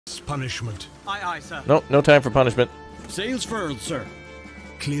punishment. Aye, aye, sir. Nope, no time for punishment. Sails furled, sir.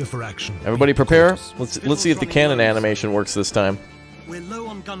 Clear for action. Everybody prepare. Let's see if the cannon animation works this time. We're low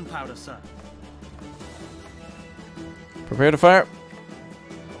on gunpowder, sir. Prepare to fire.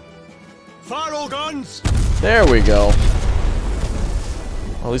 Fire all guns! There we go.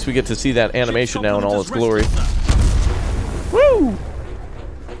 Well, at least we get to see that animation now in all its glory. Woo!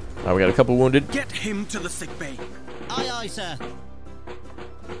 Alright, we got a couple wounded. Get him to the sick bay. Aye, aye, sir.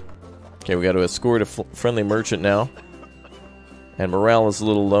 Okay, we got to escort a friendly merchant now. And morale is a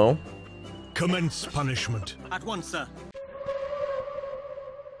little low. Commence punishment. At once, sir.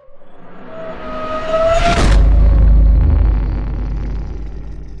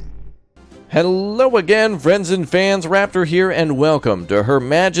 Hello again, friends and fans. Raptor here, and welcome to Her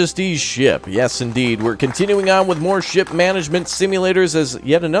Majesty's ship. Yes, indeed, we're continuing on with more ship management simulators, as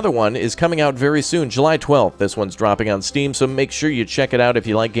yet another one is coming out very soon, July 12th. This one's dropping on Steam, so make sure you check it out if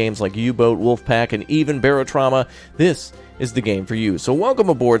you like games like U-Boat, Wolfpack, and even Barotrauma. This is the game for you. So welcome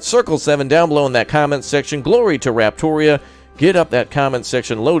aboard. Circle 7 down below in that comment section. Glory to Raptoria. Get up that comment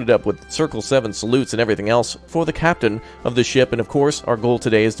section loaded up with Circle 7 salutes and everything else for the captain of the ship. And of course, our goal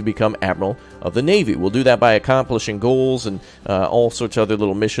today is to become Admiral of the Navy. We'll do that by accomplishing goals and all sorts of other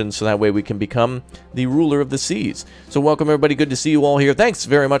little missions, so that way we can become the ruler of the seas. So welcome everybody, good to see you all here. Thanks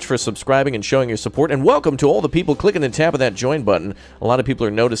very much for subscribing and showing your support, and welcome to all the people clicking and tapping that join button. A lot of people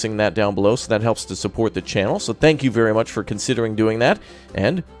are noticing that down below, so that helps to support the channel. So thank you very much for considering doing that,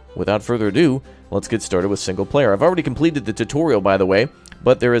 and without further ado, let's get started with single player. I've already completed the tutorial, by the way,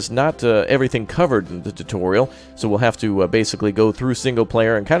 but there is not everything covered in the tutorial, so we'll have to basically go through single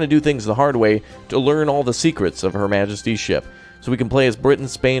player and kind of do things the hard way to learn all the secrets of Her Majesty's ship. So we can play as Britain,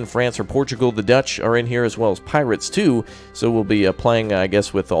 Spain, France, or Portugal. The Dutch are in here, as well as pirates too, so we'll be playing, I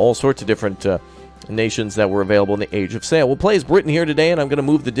guess, with all sorts of different nations that were available in the Age of Sail. We'll play as Britain here today, and I'm going to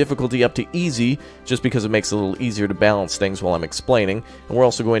move the difficulty up to easy, just because it makes it a little easier to balance things while I'm explaining. And we're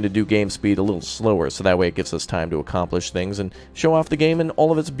also going to do game speed a little slower, so that way it gives us time to accomplish things and show off the game in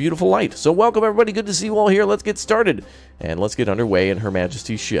all of its beautiful light. So welcome everybody, good to see you all here. Let's get started, and let's get underway in Her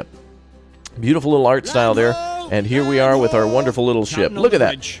Majesty's ship. Beautiful little art style there, and here we are with our wonderful little ship. Look at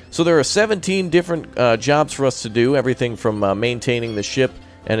that. So there are 17 different jobs for us to do, everything from maintaining the ship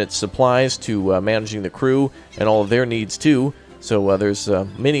and its supplies to managing the crew and all of their needs too. So there's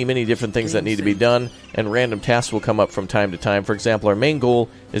many different things that need to be done, and random tasks will come up from time to time. For example, our main goal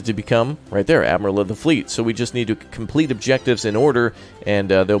is to become, right there, Admiral of the Fleet. So we just need to complete objectives in order, and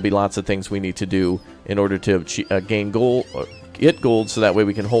there'll be lots of things we need to do in order to gain gold, get gold, so that way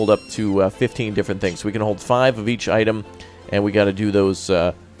we can hold up to 15 different things. So we can hold 5 of each item, and we got to do those,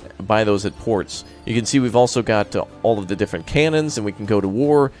 buy those at ports. You can see we've also got all of the different cannons, and we can go to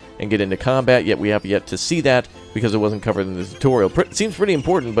war and get into combat, yet we have yet to see that because it wasn't covered in the tutorial. Seems pretty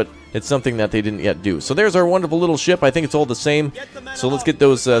important, but it's something that they didn't yet do. So there's our wonderful little ship. I think it's all the same. So let's get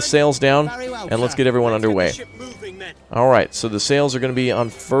those sails down, and let's get everyone underway. Alright, so the sails are going to be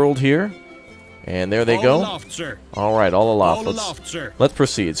unfurled here. And there they go. Alright, all aloft. Let's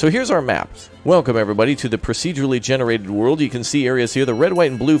proceed. So here's our map. Welcome everybody to the procedurally generated world. You can see areas here. The red, white,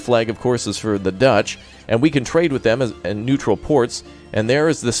 and blue flag, of course, is for the Dutch, and we can trade with them in neutral ports. And there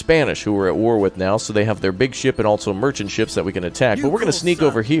is the Spanish, who we're at war with now, so they have their big ship and also merchant ships that we can attack. But we're going to sneak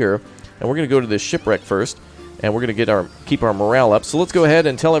over here, and we're going to go to this shipwreck first, and we're going to keep our morale up. So let's go ahead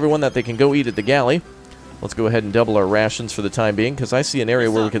and tell everyone that they can go eat at the galley. Let's go ahead and double our rations for the time being, because I see an area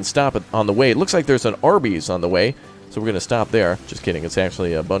where we can stop on the way. It looks like there's an Arby's on the way, so we're going to stop there. Just kidding. It's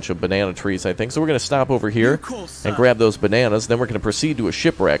actually a bunch of banana trees, I think. So we're going to stop over here and grab those bananas. Then we're going to proceed to a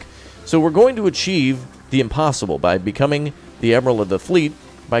shipwreck. So we're going to achieve the impossible by becoming the Admiral of the Fleet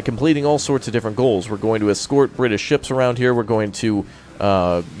by completing all sorts of different goals. We're going to escort British ships around here. We're going to,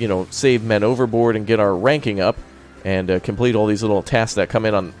 save men overboard and get our ranking up and complete all these little tasks that come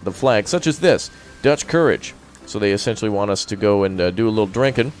in on the flag, such as this. Dutch Courage. So they essentially want us to go and do a little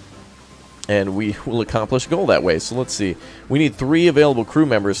drinking, and we will accomplish goal that way. So let's see. We need 3 available crew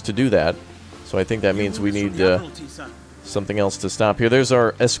members to do that. So I think that means we need something else to stop here. There's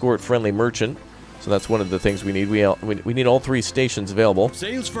our escort-friendly merchant. So that's one of the things we need. We need all 3 stations available.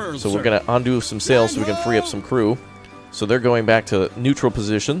 So we're going to undo some sails so we can free up some crew. So they're going back to neutral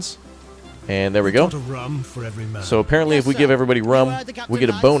positions. And there we go. So apparently if we give everybody rum, we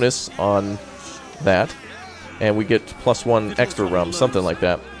get a bonus on that, and we get +1 extra rum, something like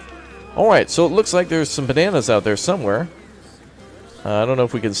that. Alright, so it looks like there's some bananas out there somewhere. I don't know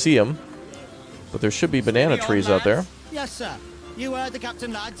if we can see them, but there should be banana trees out there. Yes, sir. You heard the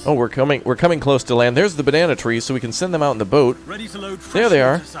captain, lads. Oh, we're coming close to land. There's the banana trees, so we can send them out in the boat. Ready to load there they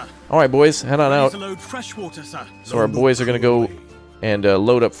are. Alright, boys, head on out. Ready to load fresh water, sir. So our boys are going to go and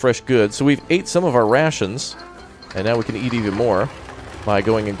load up fresh goods. So we've ate some of our rations, and now we can eat even more by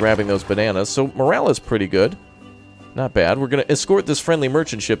going and grabbing those bananas. So morale is pretty good. Not bad. We're going to escort this friendly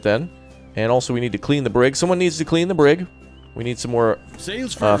merchant ship then. And also we need to clean the brig. Someone needs to clean the brig. We need some more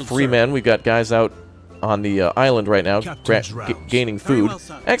free men. We've got guys out on the island right now gaining food. Well,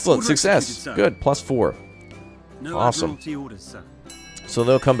 sir. Excellent. Order Success. executed, sir. Good. +4. No Awesome. Admiralty orders, sir. So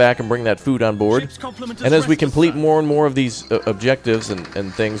they'll come back and bring that food on board. Ship's complement is And as we restless, complete sir. more and more of these objectives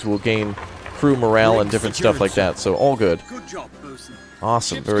and things, we'll gain crew morale and Brig different secured, stuff like sir. that. So all good. Good job, Dosen't.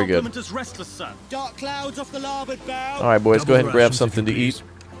 Awesome. Ship's Very good. complement is restless, sir. Dark clouds off the larboard bow. All right, boys. Go ahead and grab rations, something to if you eat.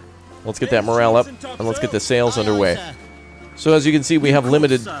 Let's get that morale up, and let's get the sails Aye, aye, underway. sir. So as you can see, we have Of course,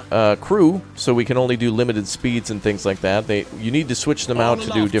 limited sir. crew, so we can only do limited speeds and things like that. You need to switch them out to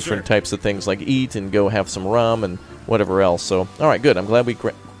do aloft, different sir. types of things, like eat and go have some rum and whatever else. So, all right, good. I'm glad we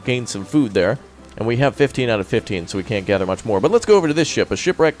gained some food there. And we have 15 out of 15, so we can't gather much more. But let's go over to this ship. A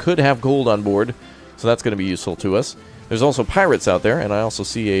shipwreck could have gold on board, so that's going to be useful to us. There's also pirates out there, and I also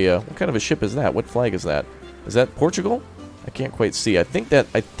see a... what kind of a ship is that? What flag is that? Is that Portugal? I can't quite see. I think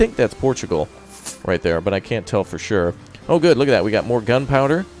that's Portugal right there, but I can't tell for sure. Oh, good. Look at that. We got more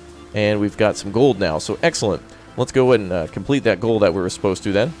gunpowder, and we've got some gold now. So, excellent. Let's go ahead and complete that goal that we were supposed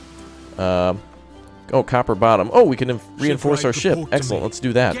to then. Oh, copper bottom. Oh, we can reinforce our ship. Excellent. Let's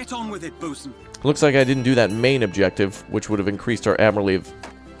do that. Get on with it, Dosen't. Looks like I didn't do that main objective, which would have increased our admiralty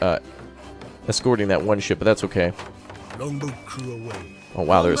of escorting that one ship, but that's okay. Longboat crew away. Oh,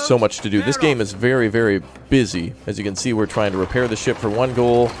 wow. There's so much to do. This game is very, very busy. As you can see, we're trying to repair the ship for one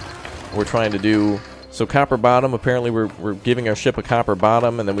goal. We're trying to do... So copper bottom, apparently we're giving our ship a copper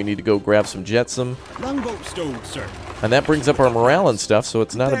bottom, and then we need to go grab some jetsam. Longboat stowed, sir. And that brings up our morale and stuff, so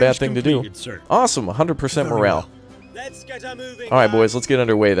it's not a bad thing to do. Completed, sir. Awesome, 100% morale. Let's get a moving. All right, boys, let's get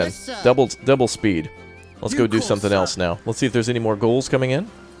underway then. Yes, sir. Double speed. Let's go Due do course, something sir. else now. Let's see if there's any more goals coming in.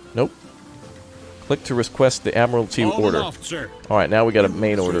 Nope. Click to request the Admiralty All order. aloft, sir. All right, now we got a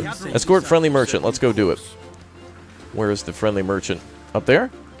main Due order. course, sir. Escort friendly merchant. Let's go do it. Where is the friendly merchant? Up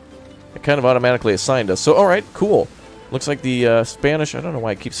there? It kind of automatically assigned us. So, all right, cool. Looks like the Spanish... I don't know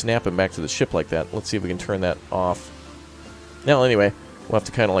why I keep snapping back to the ship like that. Let's see if we can turn that off. Now, anyway, we'll have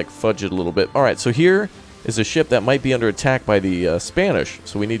to kind of like fudge it a little bit. All right, so here is a ship that might be under attack by the Spanish.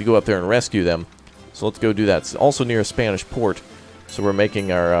 So we need to go up there and rescue them. So let's go do that. It's also near a Spanish port. So we're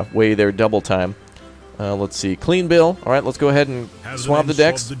making our way there double time. Let's see. Clean bill. All right, let's go ahead and swab the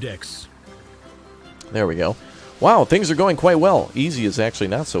decks. There we go. Wow, things are going quite well. Easy is actually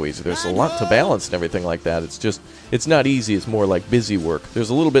not so easy. There's a lot to balance and everything like that. It's not easy. It's more like busy work.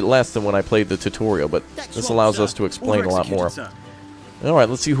 There's a little bit less than when I played the tutorial, but this allows us to explain Order a lot executed, more. sir. All right,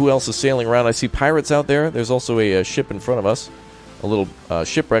 let's see who else is sailing around. I see pirates out there. There's also a ship in front of us. A little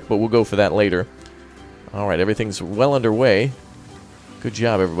shipwreck, but we'll go for that later. All right, everything's well underway. Good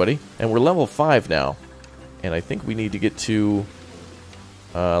job, everybody. And we're level 5 now. And I think we need to get to...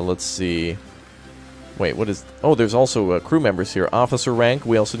 let's see... Wait, what is... Oh, there's also crew members here. Officer rank.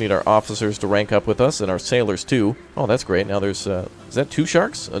 We also need our officers to rank up with us, and our sailors, too. Oh, that's great. Now there's... is that 2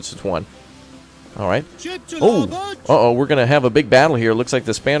 sharks? That's just 1. All right. Ship to Oh! larboard. Uh-oh, we're going to have a big battle here. Looks like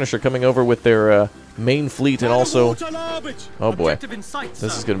the Spanish are coming over with their main fleet, and also... To larboard. Oh, boy. Objective in sight,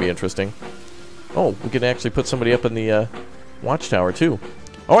 This sir. is going to be interesting. Oh, we can actually put somebody up in the watchtower, too.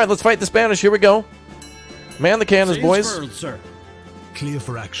 All right, let's fight the Spanish. Here we go. Man the cannons, Sails boys. furled, sir. Clear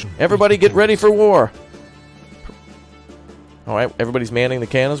for action. Everybody get ready for war. All right, everybody's manning the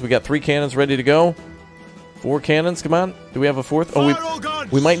cannons. We got 3 cannons ready to go. 4 cannons, come on. Do we have a 4th? Oh,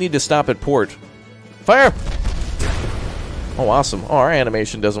 we might need to stop at port. Fire! Oh, awesome. Oh, our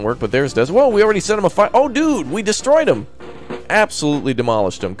animation doesn't work, but theirs does. Whoa, we already set him a fire. Oh, dude, we destroyed him. Absolutely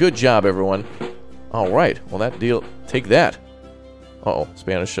demolished him. Good job, everyone. All right, well, that deal... Take that. Uh-oh,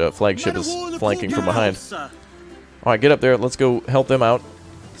 Spanish flagship is flanking from behind. Sir. All right, get up there. Let's go help them out.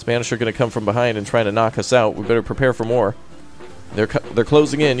 Spanish are going to come from behind and try to knock us out. We better prepare for more. They're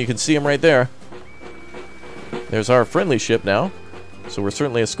closing in. You can see them right there. There's our friendly ship now. So we're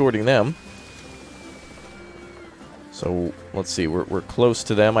certainly escorting them. So let's see. We're close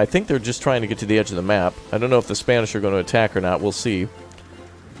to them. I think they're just trying to get to the edge of the map. I don't know if the Spanish are going to attack or not. We'll see.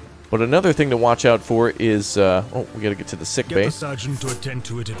 But another thing to watch out for is... oh, we got to get to the sick Get bay. the sergeant to attend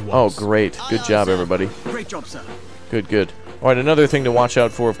to it at Oh, once. great. Good Aye, job, aye, sir. everybody. Great job, sir. Good, good. All right, another thing to watch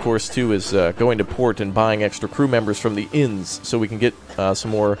out for, of course, too, is going to port and buying extra crew members from the inns so we can get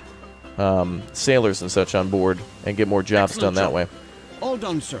some more sailors and such on board and get more jobs Excellent done that job. way. All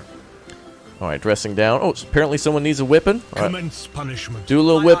done, sir. All right, dressing down. Oh, so apparently someone needs a whipping. All right, Commence punishment. do a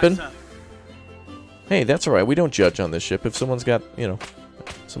little Aye, aye, whipping. sir. Hey, that's all right. We don't judge on this ship. If someone's got, you know,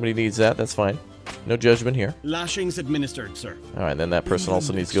 somebody needs that, that's fine. No judgment here. Lashings administered, sir. All right, then that person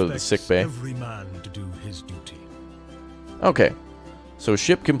also needs to go to the sick Expects bay. Every man to do his duty. Okay. So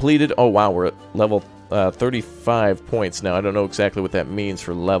ship completed. Oh, wow, we're at level 35 points now. I don't know exactly what that means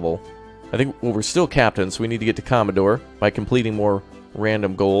for level. I think, well, we're still captain, so we need to get to Commodore by completing more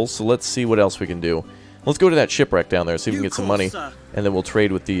random goals. So let's see what else we can do. Let's go to that shipwreck down there, see if we can get some money, and then we'll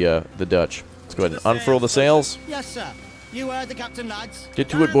trade with the Dutch. Let's go ahead and unfurl the sails. Yes, sir. You heard the captain, lads. Get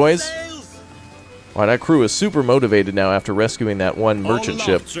to it, boys. All right, that crew is super motivated now after rescuing that one merchant All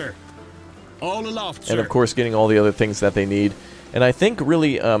ship. aloft, sir. All aloft, sir. And, of course, getting all the other things that they need. And I think,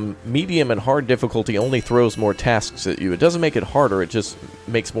 really, medium and hard difficulty only throws more tasks at you. It doesn't make it harder, it just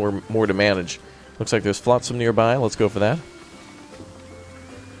makes more to manage. Looks like there's flotsam nearby. Let's go for that.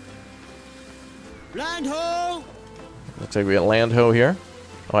 Land ho! Looks like we got land ho here.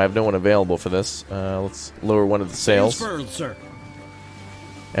 Oh, I have no one available for this. Let's lower one of the sails. Furled, sir.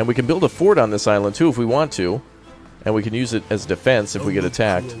 And we can build a fort on this island, too, if we want to. And we can use it as defense if we get Longboat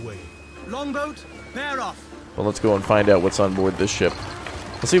attacked. crew away. Longboat, bear off. Well, let's go and find out what's on board this ship.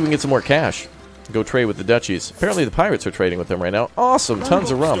 Let's see if we can get some more cash. Go trade with the duchies. Apparently the pirates are trading with them right now. Awesome,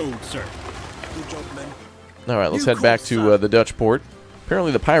 tons of rum. Stowed, sir. Good job, men. Alright, let's New head back course, to sir. the Dutch port.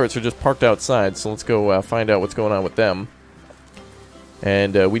 Apparently the pirates are just parked outside, so let's go find out what's going on with them.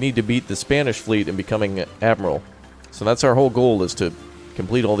 And we need to beat the Spanish fleet in becoming admiral. So that's our whole goal, is to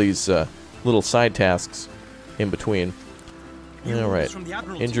complete all these little side tasks in between. Alright, From the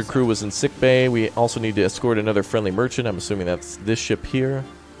Admiralty, injured sir. crew was in sick bay. We also need to escort another friendly merchant. I'm assuming that's this ship here.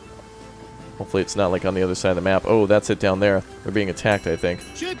 Hopefully it's not like on the other side of the map. Oh, that's it down there. They're being attacked, I think.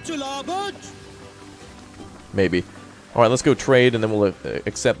 Ship to larboard. Maybe. Alright, let's go trade, and then we'll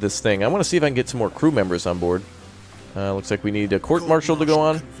accept this thing. I want to see if I can get some more crew members on board. Looks like we need a court-martial to go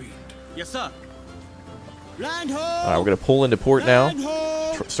on. Convened. Yes, sir. Land ho! Alright, we're going to pull into port now. Land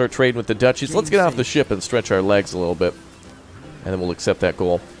ho! Start trading with the duchies. Let's get off the ship and stretch our legs a little bit. And then we'll accept that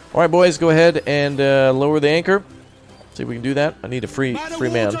goal. Alright, boys, go ahead and lower the anchor. See if we can do that. I need a free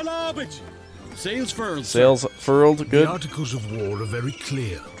man. Sails furled, sir. Sails furled. The Good. articles of war are very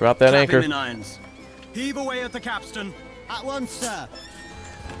clear. Drop that Clap anchor. him in irons. Heave away at the capstan. At once, sir.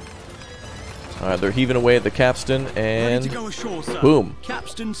 Alright, they're heaving away at the capstan, Ready and to go ashore, sir. boom.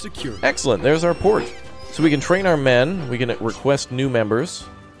 Capstan secure. Excellent, there's our port. So we can train our men, we can request new members,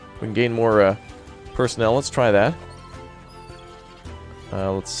 we can gain more personnel. Let's try that.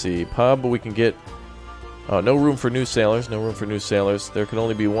 Let's see, pub, we can get... Oh, no room for new sailors, no room for new sailors. There can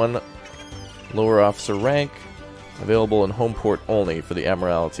only be one lower officer rank, available in home port only for the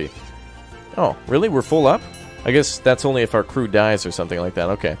Admiralty. Oh, really? We're full up? I guess that's only if our crew dies or something like that.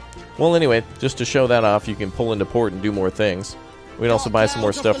 Okay. Well, anyway, just to show that off, you can pull into port and do more things. We can also buy some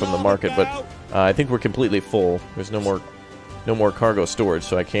more stuff from the market, but I think we're completely full. There's no more cargo storage,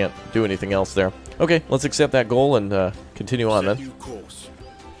 so I can't do anything else there. Okay, let's accept that goal and continue on then. New course.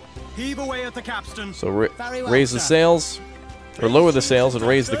 Heave away at the capstan. So Very well, raise the sir. sails, or lower the sails and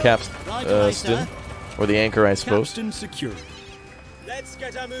raise the Right away, capstan, sir. or the anchor, I suppose. Capstan secure. Let's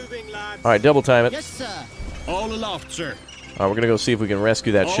get her moving, lads. All right, double time it. Yes, sir. All aloft, sir. All right, we're gonna go see if we can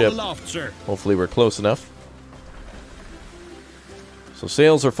rescue that All ship. aloft, sir. Hopefully we're close enough. So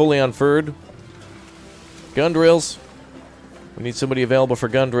sails are fully unfurled. Gun drills. We need somebody available for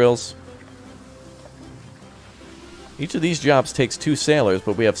gun drills. Each of these jobs takes 2 sailors,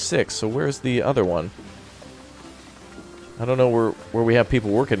 but we have 6, so where's the other one? I don't know where we have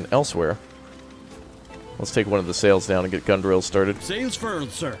people working elsewhere. Let's take one of the sails down and get gun drills started. Sails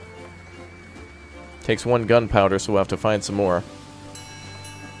furled, sir. Takes 1 gunpowder, so we'll have to find some more.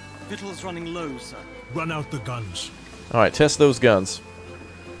 Victuals running low, sir. Run out the guns. Alright, test those guns.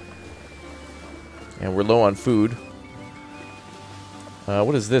 And we're low on food.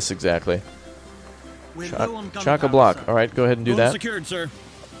 What is this exactly? We're low on gunpowder, Chock-a-block. sir. Alright, go ahead and do Gun that. secured, sir.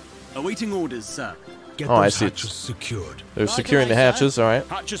 Awaiting orders, sir. Get Oh, I those see. hatches secured. They're Right securing the away, sir. hatches. Alright.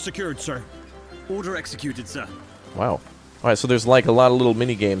 Hatches secured, sir. Order executed, sir. Wow. Alright, so there's like a lot of little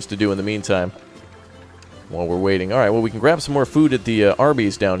mini games to do in the meantime while we're waiting. Alright, well, we can grab some more food at the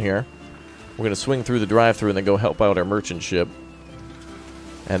Arby's down here. We're going to swing through the drive-thru and then go help out our merchant ship.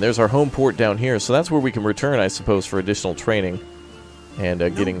 And there's our home port down here, so that's where we can return, I suppose, for additional training and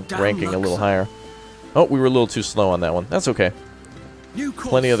getting damn ranking a luck, little sir. higher. Oh, we were a little too slow on that one. That's okay. New course,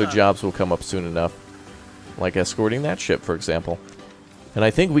 Plenty other sir. jobs will come up soon enough, like escorting that ship, for example. And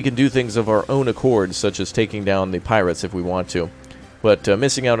I think we can do things of our own accord, such as taking down the pirates if we want to. But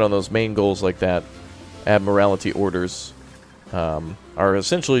missing out on those main goals like that, Admiralty orders, are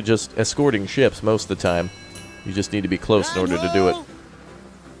essentially just escorting ships most of the time. You just need to be close in order to do it.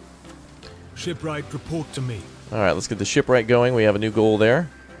 Shipwright, report to me. Alright, let's get the shipwright going. We have a new goal there.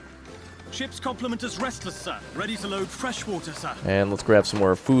 Ship's complement is restless, sir. Ready to load fresh water, sir. And let's grab some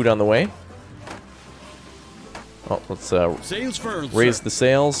more food on the way. Oh, let's Sails furled, raise sir. the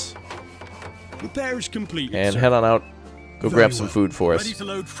sails Repairs completed, and sir. head on out. Go Very grab some well. food for Ready us. to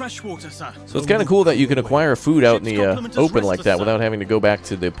load fresh water, sir. So it's kind of cool that you can acquire food out in the open like that without having to go back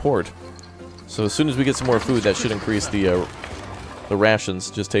to the port. So as soon as we get some more food, that should increase the rations.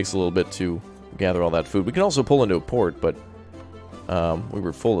 Just takes a little bit to gather all that food. We can also pull into a port, but we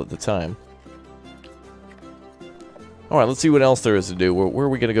were full at the time. Alright, let's see what else there is to do. Where are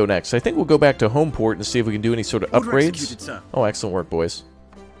we going to go next? I think we'll go back to home port and see if we can do any sort of Order upgrades. executed, sir. Oh, excellent work, boys.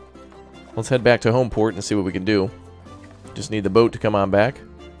 Let's head back to home port and see what we can do. Just need the boat to come on back.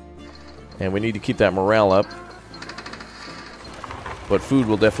 And we need to keep that morale up. But food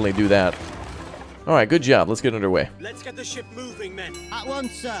will definitely do that. Alright, good job. Let's get underway. Let's get the ship moving, men. At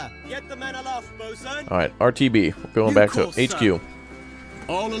once, sir. Get the men aloft, bosun. Alright, RTB. We're going New back to course, HQ. sir.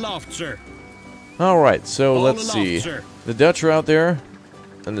 All aloft, sir. Alright, so All let's aloft, see. sir. The Dutch are out there,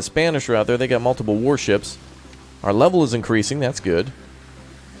 and the Spanish are out there. They got multiple warships. Our level is increasing. That's good.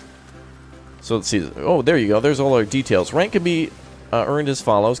 So let's see. Oh, there you go. There's all our details. Rank can be earned as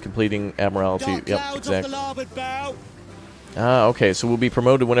follows. Completing Admiralty. Dark Yep, clouds off exactly. the larboard bow. Ah, okay. So we'll be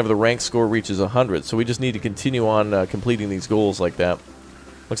promoted whenever the rank score reaches 100. So we just need to continue on completing these goals like that.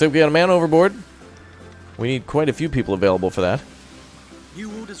 Looks like we got a man overboard. We need quite a few people available for that. New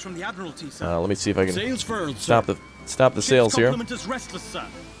orders from the Admiralty, sir. Let me see if I can Sails furled, sir. stop the sails here. Complement is restless, sir.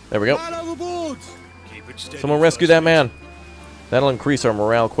 There we go. Man overboard. Keep it steady. Someone rescue that man. That'll increase our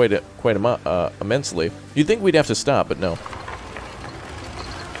morale quite immensely. You'd think we'd have to stop, but no.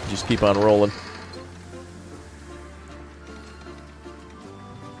 Just keep on rolling.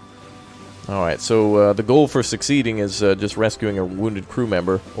 Alright, so the goal for succeeding is just rescuing a wounded crew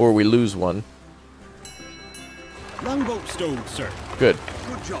member, or we lose one. Longboat stowed, sir. Good.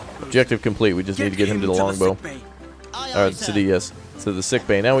 Good job, bosun. Objective complete. We just need to get him to the longbow. sick bay. Aye, Or aye, to sir. the to the sick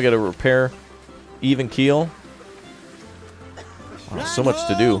bay. Now we got to repair even keel. Oh, so much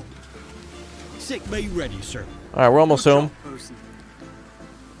to do. Sick bay ready, sir. All right, we're almost Good home. job, bosun.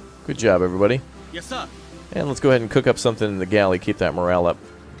 Good job, everybody. Yes, sir. And let's go ahead and cook up something in the galley. Keep that morale up.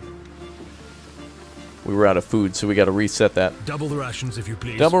 We were out of food, so we got to reset that. Double the rations, if you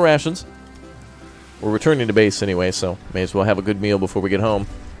please. Double rations. We're returning to base anyway, so may as well have a good meal before we get home.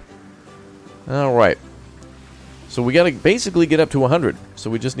 All right. So we got to basically get up to 100. So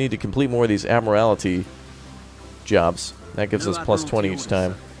we just need to complete more of these Admiralty jobs. That gives No us plus Admiralty 20 each orders,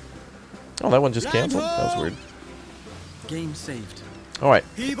 time. sir. Oh, that one just canceled? That was weird. Game saved. All right.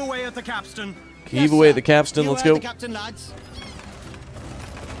 Heave away at the capstan. Heave Yes, away sir. at the capstan. You Let's heard go. the captain, lads.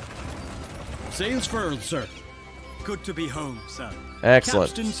 Sails furled, sir. Good to be home, sir. Excellent.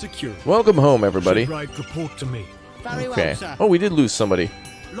 Capstan secure. Welcome home, everybody. Shipwright, report to me. Very Okay. well, sir. Oh, we did lose somebody.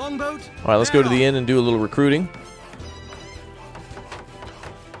 Longboat. All right, let's go to the inn and do a little recruiting.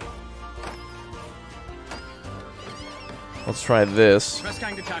 Let's try this. Press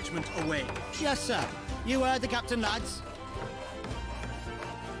gang detachment away. Yes, sir. You heard the captain, lads.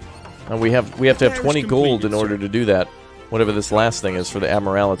 And we have to have Repairs 20 gold in completed, order sir. to do that. Whatever this last thing is for the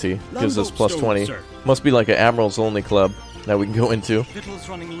Admiralty. Gives us Longboat plus stowed, 20. sir. Must be like an Admiral's only club that we can go into. Victuals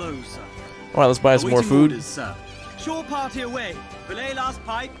running low, sir. All right, let's buy some more Awaiting food. orders, sir. Shore party away. Belay last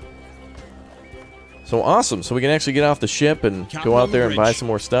pipe. So awesome. So we can actually get off the ship and Captain go on out the there and buy bridge. some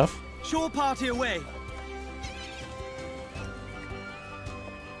more stuff. Shore party away.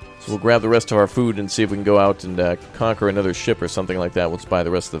 So we'll grab the rest of our food and see if we can go out and conquer another ship or something like that. Let's buy the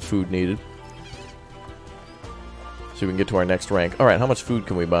rest of the food needed. So we can get to our next rank. Alright, how much food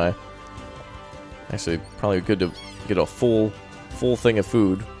can we buy? Actually, probably good to get a full thing of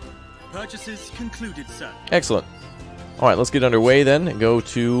food. Purchases concluded, sir. Excellent. Alright, let's get underway then and go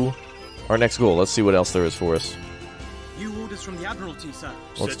to our next goal. Let's see what else there is for us. New orders from the Admiralty, sir.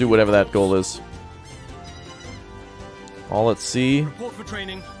 Let's do whatever that goal is. All at sea. Report for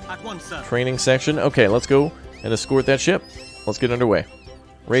training at once, sir. Training section. Okay, let's go and escort that ship. Let's get underway.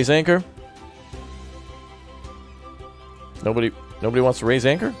 Raise anchor. Nobody wants to raise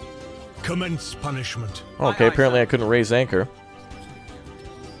anchor? Commence punishment. Okay, Aye, apparently sir. I couldn't raise anchor.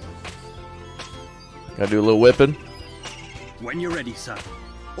 Gotta do a little whipping. When you're ready, sir.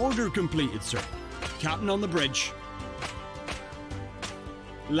 Order completed, sir. Captain on the bridge.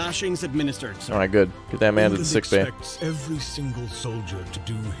 Lashings administered, sir. Alright, good. Get that man to the England sick bay. expects every single soldier to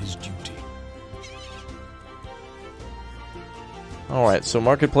do his duty. Alright, so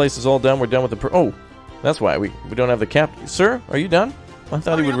marketplace is all done. We're done with the... oh, that's why. We don't have the cap... Sir, are you done? I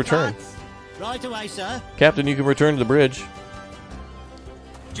thought he Hurry would up, return. lads. Right away, sir. Captain, you can return to the bridge.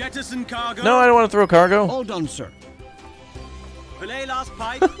 Jettison cargo. No, I don't want to throw cargo. All done, sir. Belay last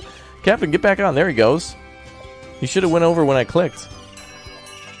pipe. Captain, get back on. There he goes. He should have went over when I clicked.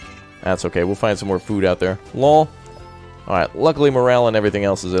 That's okay. We'll find some more food out there. Lol. Alright, luckily morale and everything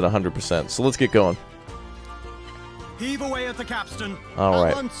else is at 100%. So let's get going. Heave away at the capstan.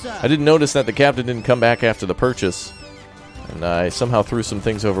 Alright. On, sir. I didn't notice that the captain didn't come back after the purchase. And I somehow threw some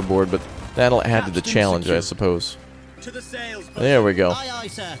things overboard, but that'll add to the Captain challenge, I secure. suppose. To the sails. There we go. Aye, aye,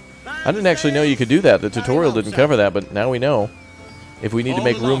 sir. I didn't actually know you could do that. The tutorial didn't cover that, but now we know. If we need to All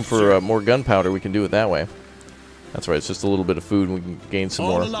make room aloft, for sir. more gunpowder, we can do it that way. That's right, it's just a little bit of food and we can gain some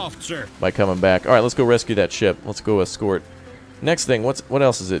All more aloft, sir. by coming back. Alright, let's go rescue that ship. Let's go escort. Next thing, what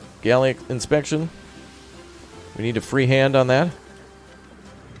else is it? Galley inspection? We need a free hand on that.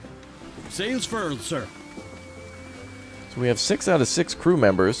 Sails furled, sir. So we have 6 out of 6 crew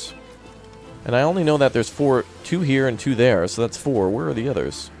members. And I only know that there's 2 here and 2 there, so that's 4. Where are the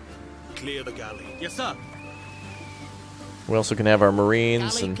others? Clear the galley. Yes, sir. We also can have our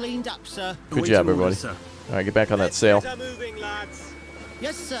marines Galley and... cleaned up, sir. Good Awaiting job, orders, everybody. sir. Alright, get back on that sail.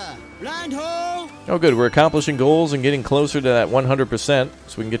 Yes, sir. Land ho! Oh good, we're accomplishing goals and getting closer to that 100%,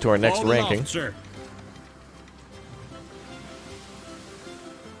 so we can get to our next All ranking. aloft, sir.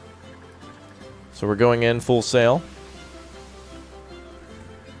 So we're going in full sail.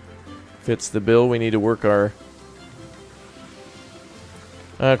 Fits the bill. We need to work our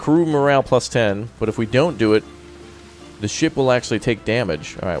crew morale plus 10, but if we don't do it, the ship will actually take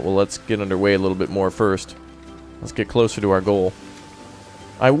damage. Alright, well let's get underway a little bit more first. Let's get closer to our goal.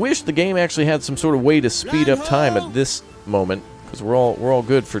 I wish the game actually had some sort of way to speed up time at this moment, because we're all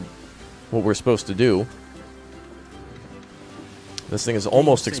good for what we're supposed to do. This thing is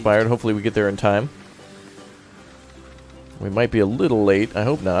almost expired. Hopefully we get there in time. We might be a little late. I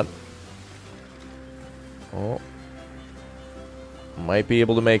hope not. Oh. Might be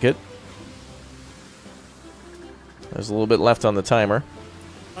able to make it. There's a little bit left on the timer.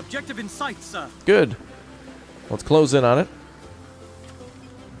 Objective in sight, sir. Good. Let's close in on it.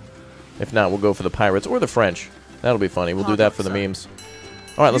 If not, we'll go for the pirates or the French. That'll be funny. We'll do that for the memes.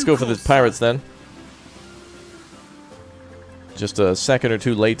 Alright, let's go for the pirates then. Just a second or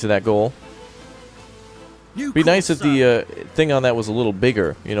two late to that goal. Be nice if the thing on that was a little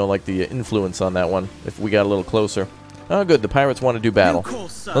bigger. You know, like the influence on that one. If we got a little closer. Oh, good. The pirates want to do battle.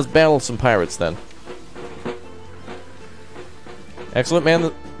 Let's battle some pirates then. Excellent.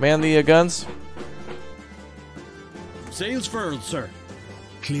 Man the guns. Sails furled, sir.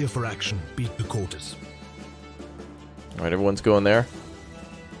 Clear for action. Beat the quarters. Alright, everyone's going there.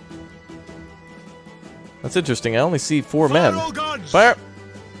 That's interesting. I only see 4 men. Fire!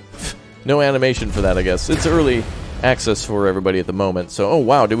 No animation for that, I guess. It's early access for everybody at the moment. So, oh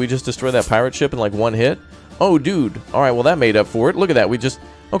wow, did we just destroy that pirate ship in like one hit? Oh, dude. Alright, well that made up for it. Look at that. We just...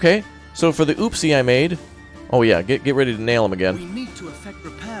 Okay, so for the oopsie I made... Oh yeah, get ready to nail him We again. need to effect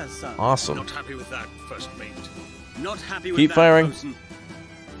repairs, sir. Awesome. Not happy with that, first mate. Not happy with Keep that, firing. Dosen't.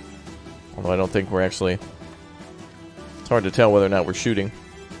 Although I don't think we're actually... It's hard to tell whether or not we're shooting.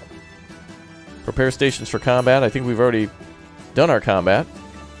 Prepare stations for combat. I think we've already done our combat.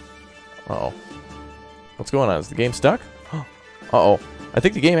 Uh-oh. What's going on? Is the game stuck? Uh-oh. I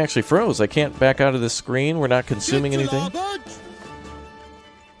think the game actually froze. I can't back out of this screen. We're not consuming anything.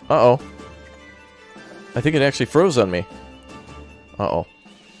 Uh-oh. I think it actually froze on me. Uh-oh.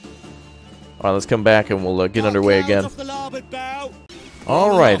 Alright, let's come back and we'll get underway again.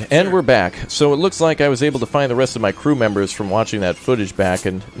 Alright, and we're back. So it looks like I was able to find the rest of my crew members from watching that footage back,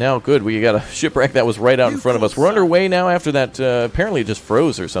 and now, good, we got a shipwreck that was right out in front of us. We're underway now after that, apparently it just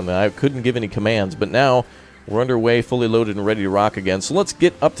froze or something. I couldn't give any commands, but now we're underway, fully loaded and ready to rock again. So let's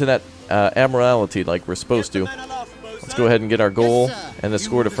get up to that Admiralty like we're supposed to. Let's go ahead and get our goal and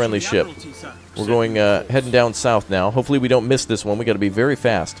escort a friendly ship. We're going, heading down south now. Hopefully we don't miss this one. We got to be very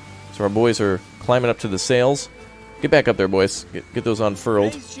fast. So our boys are climbing up to the sails. Get back up there, boys. Get those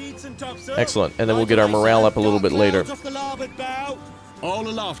unfurled. Excellent. And then we'll get our morale up a little bit later. All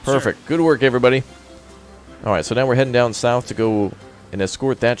aloft, sir. Perfect. Good work, everybody. Alright, so now we're heading down south to go and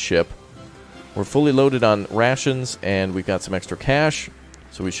escort that ship. We're fully loaded on rations, and we've got some extra cash.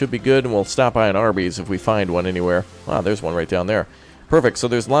 So we should be good, and we'll stop by an Arby's if we find one anywhere. Wow, there's one right down there. Perfect. So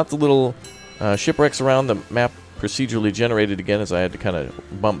there's lots of little shipwrecks around. The map procedurally generated again as I had to kind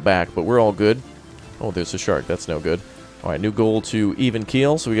of bump back, but we're all good. Oh, there's a shark. That's no good. All right, new goal to even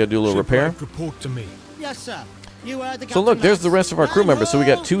keel, so we got to do a little repair. Shipwreck report to me. Yes, sir. You heard the So look, captain, there's the lads. rest of our crew Land members. So we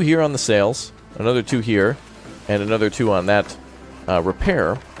got ho! 2 here on the sails, another 2 here, and another 2 on that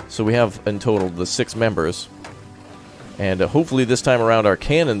repair. So we have in total the 6 members. And hopefully this time around our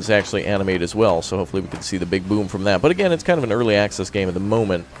cannons actually animate as well, so hopefully we can see the big boom from that. But again, it's kind of an early access game at the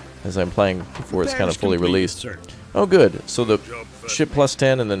moment, as I'm playing before it's kind of fully Repairs completed, released. sir. Oh, good. So the ship plus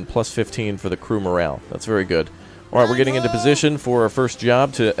 10 and then plus 15 for the crew morale. That's very good. All right, we're getting into position for our first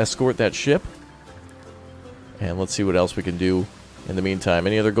job to escort that ship. And let's see what else we can do in the meantime.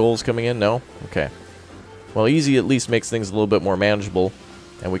 Any other goals coming in? No? Okay. Well, easy at least makes things a little bit more manageable,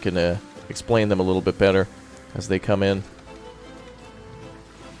 and we can explain them a little bit better as they come in.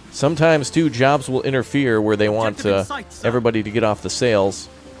 Sometimes, too, jobs will interfere where they want everybody to get off the sails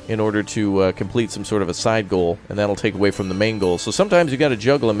in order to complete some sort of a side goal, and that'll take away from the main goal. So sometimes you got to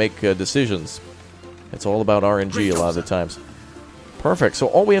juggle and make decisions. It's all about RNG a lot of the times. Perfect. So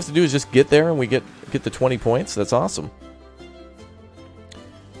all we have to do is just get there, and we get the 20 points. That's awesome.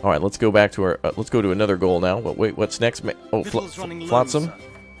 All right, let's go back to our. Let's go to another goal now. But wait, what's next? Oh, Flotsam.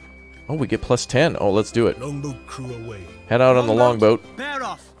 Oh, we get plus 10. Oh, let's do it. Longboat crew away. Head out on the longboat. Bear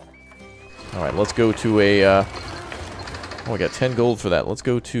off. All right, let's go to a. Oh, we got 10 gold for that. Let's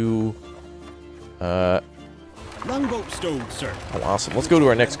go to. Longboat stowed, sir. Oh, awesome. Let's go to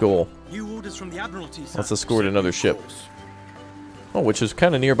our next goal. New orders from the Admiralty, sir. Let's escort another ship. Oh, which is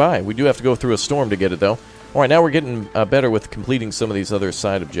kind of nearby. We do have to go through a storm to get it, though. All right, now we're getting better with completing some of these other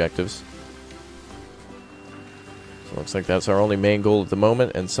side objectives. So looks like that's our only main goal at the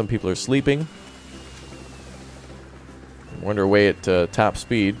moment, and some people are sleeping. We're underway at top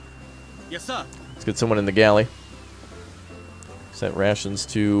speed. Yes, sir. Let's get someone in the galley. Set rations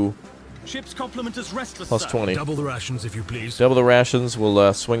to Ship's complement is restless, plus sir. 20. Double the rations, if you please. Double the rations.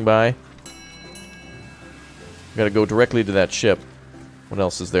 We'll swing by. We've got to go directly to that ship. What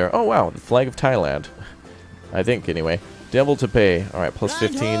else is there? Oh, wow. The flag of Thailand. I think, anyway. Devil to pay. All right, plus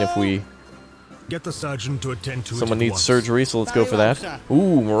 15 if we... Get the sergeant to attend to it. Someone at needs once. surgery, so let's go for Very well, that. sir.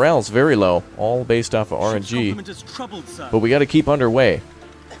 Ooh, morale's very low. All based off of Ship's RNG. complement is troubled, sir. But we got to keep underway.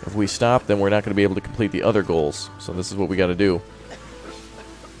 If we stop, then we're not going to be able to complete the other goals. So this is what we got to do.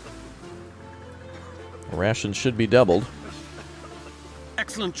 The rations should be doubled.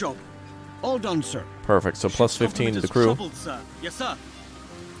 Excellent job. All done, sir. Perfect. So plus Ship's 15 to complement the is crew. troubled, sir. Yes, sir.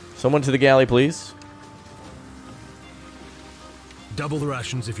 Someone to the galley, please. Double the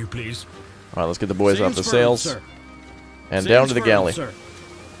rations, if you please. All right, let's get the boys off the Sails sails. furled, sir. And Sails down to the furled, galley. sir.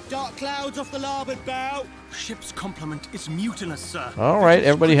 Dark clouds off the larboard bow. Ship's complement is mutinous, sir. All right, Vitals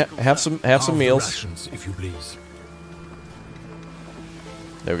everybody critical, have sir. some Half the meals. rations, if you please.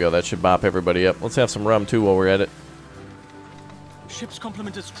 There we go. That should bop everybody up. Let's have some rum, too, while we're at it. Ship's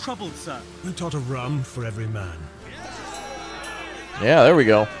complement is troubled, sir. A tot of rum for every man. Yeah, there we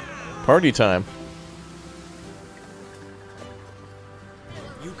go. Party time.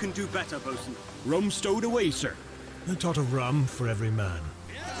 You can do better, Bosun. Rum stowed away, sir. A tot of rum for every man.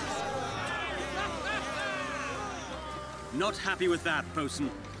 Not happy with that, Bosun.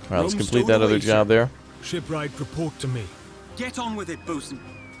 All right, let's Rum complete stowed that other away, job sir. there. Shipwright, report to me. Get on with it, Bosun.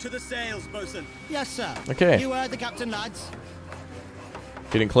 To the sails, Bosun. Yes, sir. Okay. You heard the captain, lads.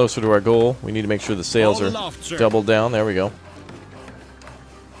 Getting closer to our goal. We need to make sure the sails All are aloft, sir. doubled down. There we go.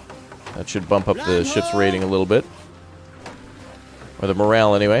 That should bump up the ship's rating a little bit. Or the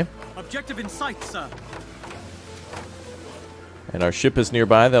morale, anyway. Objective in sight, sir. And our ship is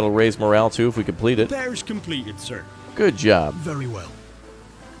nearby. That'll raise morale, too, if we complete it. Bears completed, sir. Good job. Very well.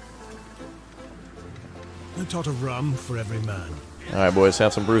 A tot of rum for every man. All right, boys,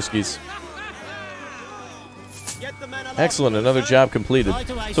 have some brewskis. Get the men aloft. Excellent, another job completed. Right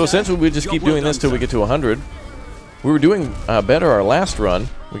away, So sir. essentially, we just Job keep well doing this done, till we sir. get to 100. We were doing better our last run.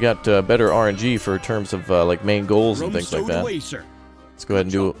 We got better RNG for terms of like main goals and Rum things like stowed that. away, sir. Let's go ahead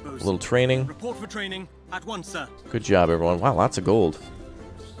and do Job, a Bosun. little training. Report for training at once, sir. Good job, everyone. Wow, lots of gold.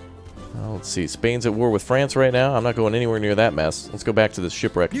 Let's see. Spain's at war with France right now. I'm not going anywhere near that mess. Let's go back to the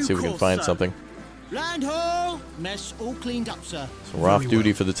shipwreck and New see if we can course, find sir. something. Land ho! Mess all cleaned up, sir. So we're off Very duty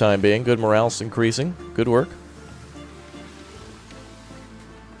well. for the time being. Good morale's increasing. Good work.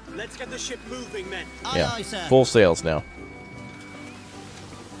 Let's get the ship moving, men. Aye, Yeah, aye, sir. full sails now.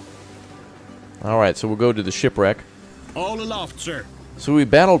 All right, so we'll go to the shipwreck. All aloft, sir. So we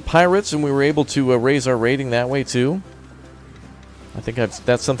battled pirates, and we were able to raise our rating that way, too. I think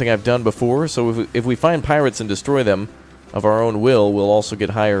that's something I've done before. So if we find pirates and destroy them of our own will, we'll also get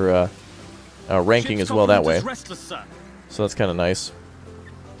higher ranking Ship's as well that complement way. is restless, sir. So that's kind of nice.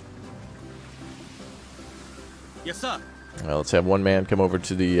 Yes, sir. Well, let's have one man come over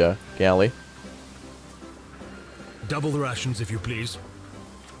to the galley. Double the rations, if you please.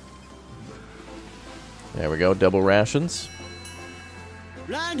 There we go, double rations.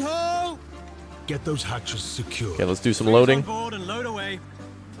 Land ho! Get those hatches secured. Okay, let's do some Freeze loading. on board and load away.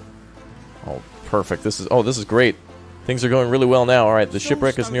 Oh, perfect. This is great. Things are going really well now. All right, the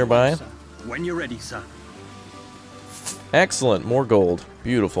shipwreck is nearby. When you're ready, sir. Excellent. More gold.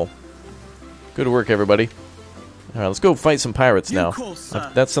 Beautiful. Good work, everybody. Alright, let's go fight some pirates now. course,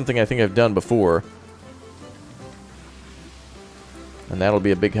 sir. That's something I think I've done before. And that'll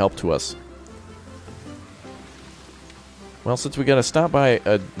be a big help to us. Well, since we gotta stop by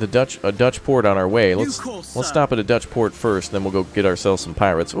a Dutch port on our way, let's stop at a Dutch port first, and then we'll go get ourselves some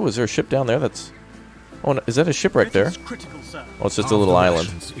pirates. Oh, is there a ship down there? That's... Oh, no, is that a shipwreck there? Critical, sir. Oh, it's just a little island.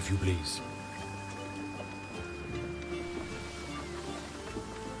 Rations, if you please.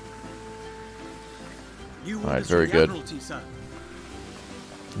 Alright, very good.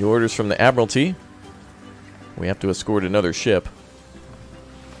 New orders from the Admiralty. We have to escort another ship.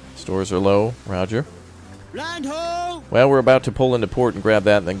 Stores are low. Roger. Land ho! Well, we're about to pull into port and grab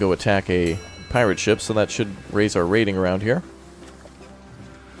that and then go attack a pirate ship, so that should raise our rating around here.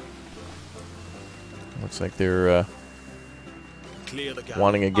 Looks like they're Clear the galley.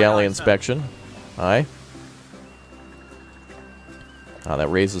 wanting a galley inspection. Aye. Ah, that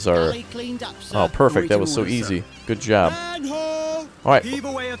raises our... Galley cleaned up, sir. Oh, perfect. That Awaiting was so orders, sir. easy. Good job. Land ho! Alright, Heave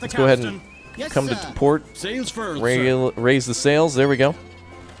away at the let's go ahead and Yes, come sir. to port. Sails furled, sir. Raise the sails. There we go.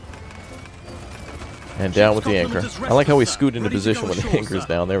 And down with the anchor. I like how we scoot into position when the anchor's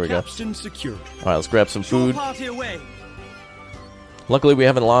down. There we go. Capstan secured. Alright, let's grab some Shore food. party away. Luckily, we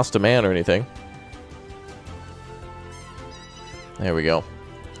haven't lost a man or anything. There we go.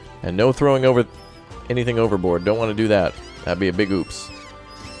 And no throwing over anything overboard. Don't want to do that. That'd be a big oops.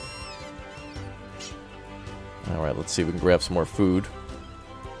 Alright, let's see if we can grab some more food.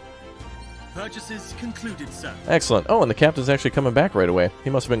 Purchases concluded, sir. Excellent. Oh, and the captain's actually coming back right away. He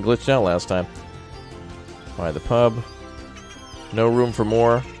must have been glitched out last time. Alright, the pub. No room for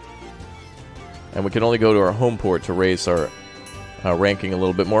more. And we can only go to our home port to raise our ranking a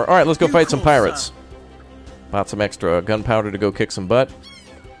little bit more. Alright, let's go fight some pirates. Bought some extra gunpowder to go kick some butt.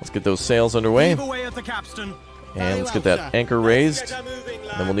 Let's get those sails underway. Heave away at the capstan. And let's get that anchor raised. And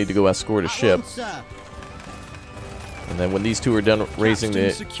then we'll need to go escort a ship. Sir. And then when these two are done raising Capstan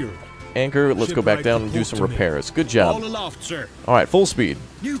the secured. anchor, let's go back down and do some repairs. Good All job. aloft, sir. Alright, full speed.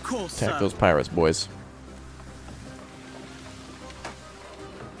 New course, Attack sir. those pirates, boys.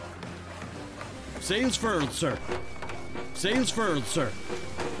 Sails furled, sir. Sails furled, sir.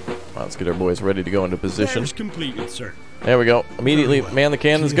 Well, let's get our boys ready to go into position. Orders completed, sir. There we go. Immediately Very well. man the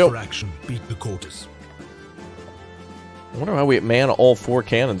cannons, Clear go. for action. Beat the quarters. I wonder how we man all 4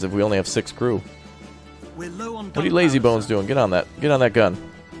 cannons if we only have 6 crew. We're low on What are you lazy bones doing? Get on that. Get on that gun.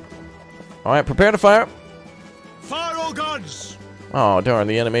 Alright, prepare to fire. Fire all guns! Oh, darn,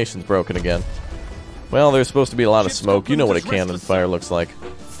 the animation's broken again. Well, there's supposed to be a lot of smoke. You know what a cannon fire looks like.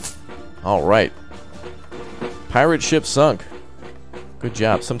 Alright. Pirate ship sunk. Good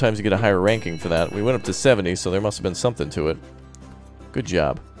job. Sometimes you get a higher ranking for that. We went up to 70, so there must have been something to it. Good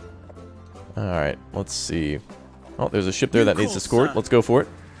job. Alright, let's see. Oh, there's a ship there that needs escort. Let's go for it.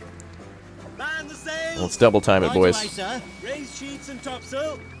 Man the sails. Let's double time it, Right away, boys. sir. Raise sheets and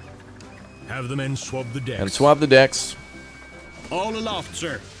topsail. Have the men swab the decks. And swab the decks. All aloft,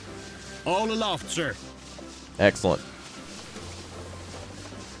 sir. All aloft, sir. Excellent.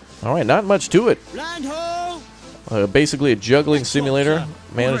 Alright, not much to it. Land ho! Basically a juggling Excellent, simulator, sir.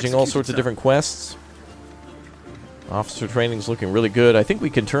 managing all sorts of different quests. Officer training's looking really good. I think we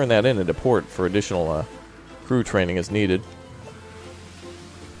can turn that in into port for additional crew training as needed.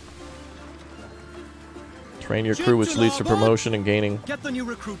 Train your crew, which leads to promotion and gaining. Get the new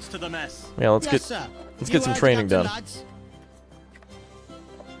recruits to the mess. Yeah, let's Yes, get sir. let's You get some heard, training Captain, done. lads.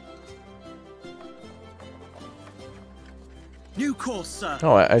 New course, sir.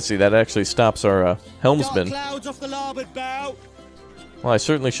 Oh, I see. That actually stops our Dark helmsman. clouds off the larboard bow. Well, I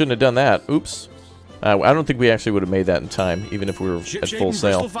certainly shouldn't have done that. Oops. I don't think we actually would have made that in time, even if we were Ship at shape full in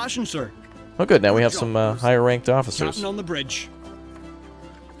Bristol sail. fashion, sir. Oh, good. Now we have some higher ranked officers. Captain on the bridge.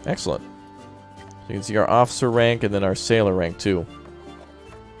 Excellent. So you can see our officer rank and then our sailor rank too.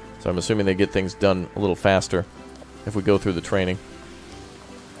 So I'm assuming they get things done a little faster if we go through the training.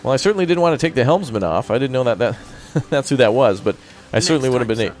 Well, I certainly didn't want to take the helmsman off. I didn't know that that's who that was, but I certainly wouldn't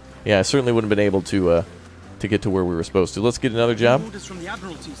have been I certainly wouldn't have been able to get to where we were supposed to. Let's get another job. Orders from the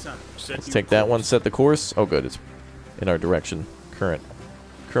Admiralty, sir. Let's take that one, set the course. Oh good, it's in our direction. Current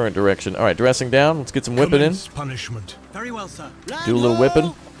direction. Alright, dressing down. Let's get some whipping in. Commence punishment. Very well, sir. Land Do a little ho!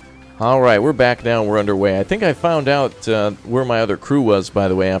 whipping. Alright, we're back now. We're underway. I think I found out where my other crew was, by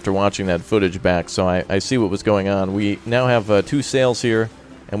the way, after watching that footage back, so I see what was going on. We now have 2 sails here,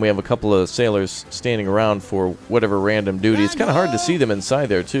 and we have a couple of sailors standing around for whatever random duty. It's kind of hard to see them inside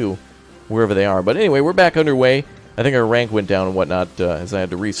there, too, wherever they are. But anyway, we're back underway. I think our rank went down and whatnot as I had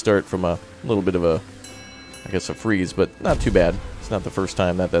to restart from a little bit of a freeze, but not too bad. It's not the first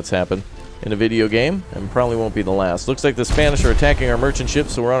time that's happened in a video game, and probably won't be the last. Looks like the Spanish are attacking our merchant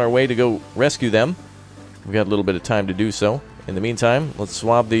ships, so we're on our way to go rescue them. We've got a little bit of time to do so. In the meantime, let's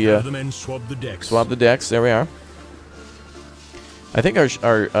swab the Have the men swab the decks. swab the decks. There we are. I think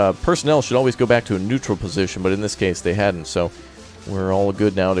our personnel should always go back to a neutral position, but in this case they hadn't, so we're all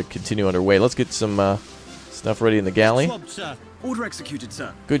good now to continue underway. Let's get some stuff ready in the galley. Swabbed, sir. Order executed,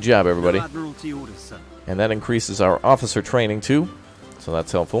 sir. Good job, everybody. No Admiralty orders, sir. And that increases our officer training too, so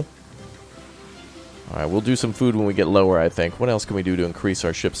that's helpful. Alright, we'll do some food when we get lower, I think. What else can we do to increase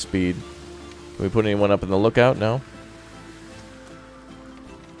our ship's speed? Can we put anyone up in the lookout? No?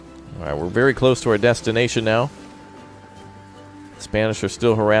 Alright, we're very close to our destination now. The Spanish are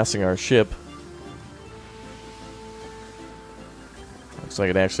still harassing our ship. Looks like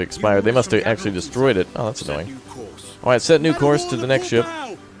it actually expired. They must have actually destroyed it. Oh, that's annoying. Alright, set new course to the next ship.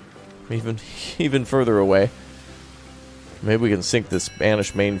 Even further away. Maybe we can sink the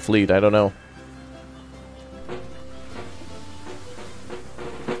Spanish main fleet. I don't know.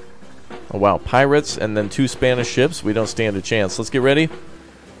 Oh, wow. Pirates and then 2 Spanish ships. We don't stand a chance. Let's get ready.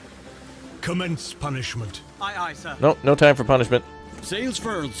 Commence punishment. Aye, aye, sir. No, no time for punishment. Sails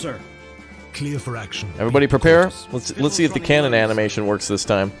furled, sir. Clear for action. Everybody Beat the prepare. quarters. Let's see if the cannon animation works this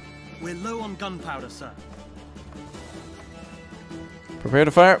time. We're low on gunpowder, sir. Prepare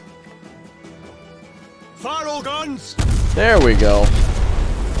to fire. Fire all guns! There we go.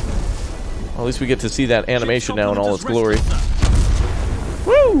 Well, at least we get to see that animation now in all its glory.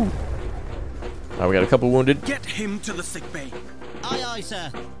 Woo! Alright, we got a couple wounded. Get him to the sick bay. Aye, aye,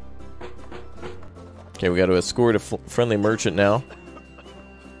 sir. Okay, we got to escort a friendly merchant now.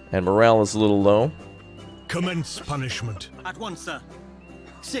 And morale is a little low. Commence punishment. At once, sir.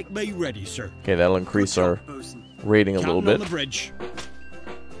 Sick bay Ready, sir. Okay, that'll increase our Bosun. rating a little Captain on bit. the bridge.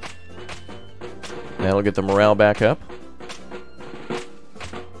 That'll get the morale back up.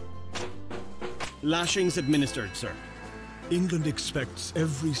 Lashings administered, sir. England expects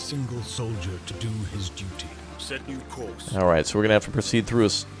every single soldier to do his duty. Set new course. Alright, so we're going to have to proceed through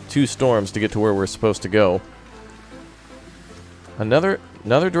 2 storms to get to where we're supposed to go. Another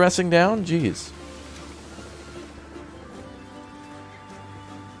dressing down? Jeez.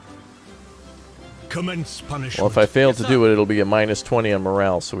 Commence punishment. Well, if I fail Yes, to sir. do it, it'll be a minus 20 on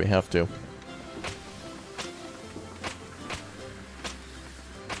morale, so we have to.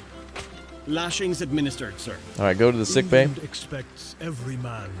 Lashings administered, sir. Alright, go to the sick bay. England expects every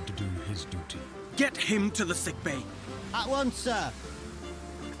man to do his duty. Get him to the sick bay. At once, sir.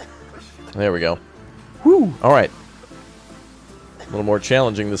 There we go. Whew! Alright. A little more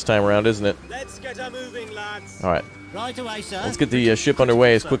challenging this time around, isn't it? Let's get her moving, lads. Alright, Right away, sir. let's get the ship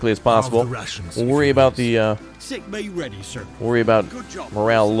underway as quickly as possible. Halve the rations, We'll if worry you about please. the Sick bay ready, sir. Good job.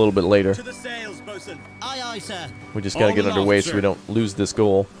 morale a little bit later. To the sails, bosun. Aye, aye, sir. We just gotta All get underway aloft, so sir. we don't lose this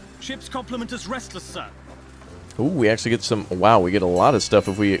goal. Ship's complement is restless, sir. Ooh, we actually get some. Wow, we get a lot of stuff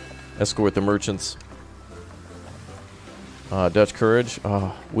if we escort the merchants. Dutch courage.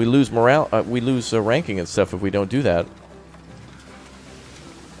 We lose morale. We lose ranking and stuff if we don't do that.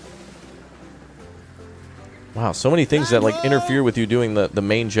 Wow, so many things that like interfere with you doing the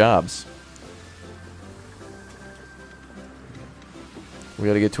main jobs. We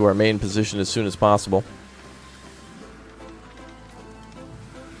got to get to our main position as soon as possible.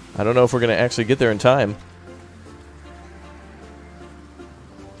 I don't know if we're going to actually get there in time.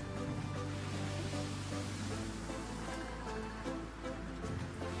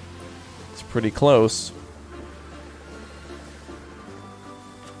 It's pretty close.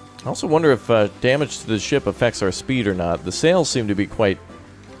 I also wonder if damage to the ship affects our speed or not. The sails seem to be quite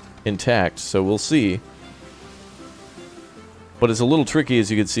intact, so we'll see. But it's a little tricky,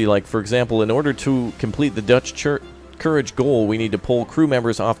 as you can see. Like, for example, in order to complete the Dutch courage goal, we need to pull crew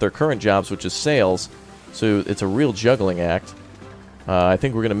members off their current jobs, which is sails. So it's a real juggling act. I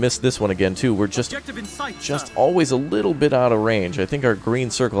think we're going to miss this one again, too. We're just Objective in sight, just sir. always a little bit out of range. I think our green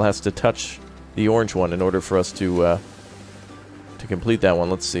circle has to touch the orange one in order for us to complete that one.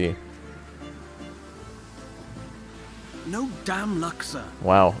 Let's see. No damn luck, sir.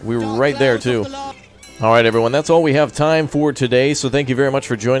 Wow, we were right there, too. Alright, everyone, that's all we have time for today, so thank you very much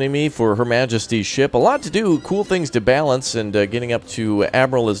for joining me for Her Majesty's ship. A lot to do, cool things to balance, and getting up to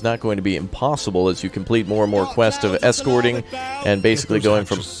Admiral is not going to be impossible as you complete more and more quests of escorting and basically going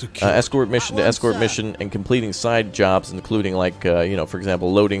from escort mission to escort mission and completing side jobs, including, like, you know, for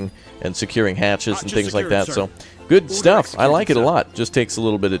example, loading and securing hatches and things like that. So, good stuff. I like it a lot. Just takes a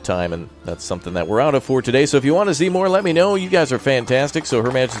little bit of time, and that's something that we're out of for today. So if you want to see more, let me know. You guys are fantastic. So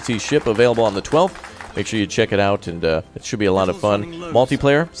Her Majesty's ship available on the 12th. Make sure you check it out, and it should be a lot of fun.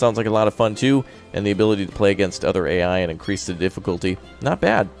 Multiplayer sounds like a lot of fun, too, and the ability to play against other AI and increase the difficulty. Not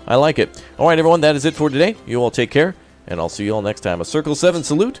bad. I like it. All right, everyone, that is it for today. You all take care, and I'll see you all next time. A Circle 7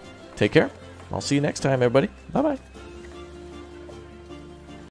 salute. Take care. I'll see you next time, everybody. Bye-bye.